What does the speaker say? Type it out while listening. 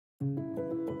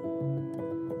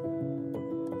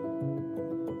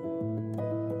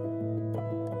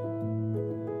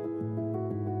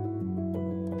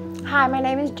Hi, my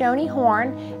name is Joni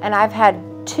Horne, and I've had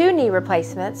 2 knee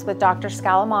replacements with Dr.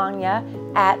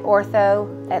 Scalamogna at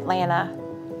Ortho Atlanta.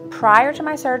 Prior to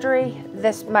my surgery,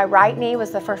 my right knee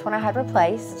was the first one I had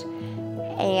replaced,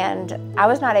 and I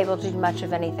was not able to do much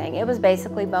of anything. It was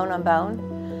basically bone on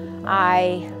bone.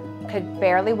 I could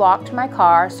barely walk to my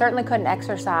car, certainly couldn't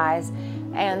exercise,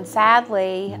 and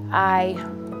sadly, I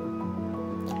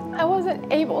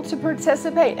wasn't able to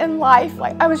participate in life.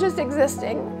 Like, I was just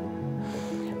existing.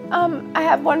 I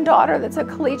have one daughter that's a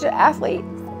collegiate athlete,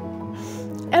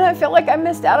 and I feel like I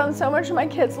missed out on so much of my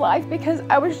kid's life because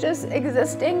I was just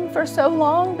existing for so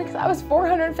long because I was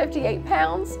 458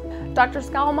 pounds. Dr.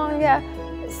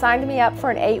 Scalamogna signed me up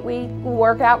for an 8-week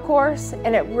workout course,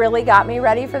 and it really got me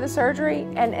ready for the surgery.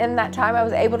 And in that time, I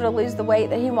was able to lose the weight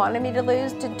that he wanted me to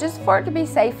lose, just for it to be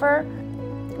safer.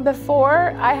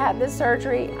 Before I had this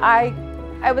surgery, I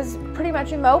was pretty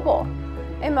much immobile.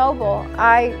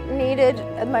 I needed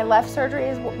my left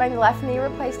knee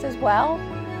replaced as well.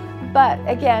 But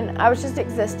again, I was just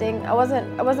existing. I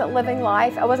wasn't living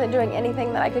life. I wasn't doing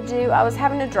anything that I could do. I was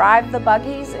having to drive the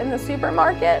buggies in the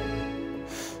supermarket.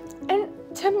 And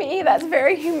to me, that's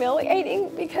very humiliating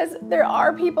because there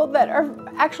are people that are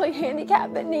actually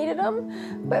handicapped that needed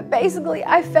them. But basically,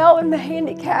 I fell in the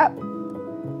handicap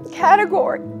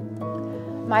category.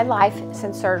 My life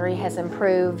since surgery has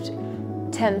improved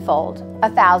tenfold,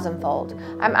 1,000-fold.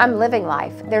 I'm living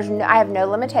life. I have no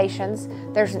limitations.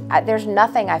 There's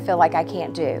nothing I feel like I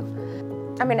can't do.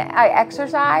 I mean, I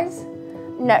exercise.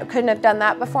 No, couldn't have done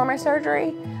that before my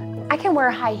surgery. I can wear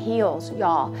high heels,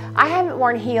 y'all. I haven't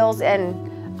worn heels in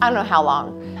I don't know how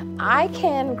long. I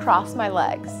can cross my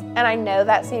legs, and I know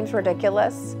that seems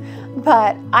ridiculous,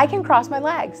 but I can cross my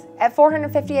legs. At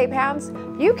 458 pounds,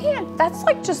 you can't. That's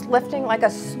like just lifting like a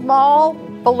small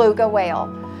beluga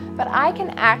whale. But I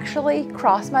can actually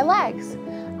cross my legs.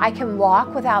 I can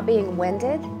walk without being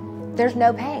winded. There's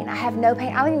no pain. I have no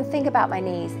pain. I don't even think about my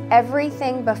knees.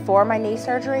 Everything before my knee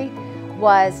surgery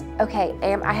was, okay,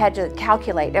 I had to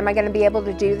calculate, am I gonna be able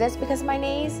to do this because of my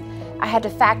knees? I had to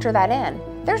factor that in.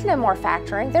 There's no more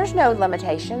factoring. There's no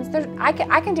limitations. I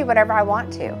can do whatever I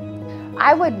want to.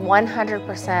 I would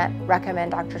 100%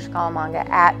 recommend Dr. Scalamogna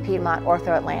at Piedmont Ortho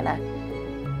Atlanta.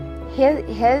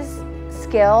 His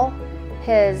skill,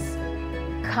 his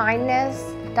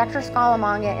kindness, Dr.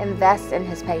 Scalamogna invests in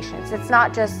his patients. It's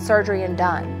not just surgery and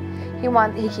done.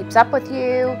 He keeps up with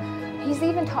you. He's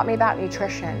even taught me about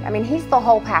nutrition. I mean, he's the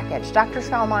whole package. Dr.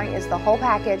 Scalamogna is the whole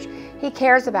package. He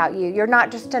cares about you. You're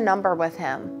not just a number with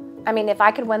him. I mean, if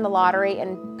I could win the lottery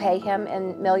and pay him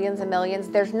in millions and millions,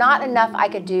 there's not enough I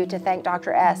could do to thank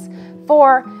Dr. S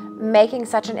for making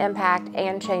such an impact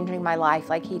and changing my life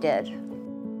like he did.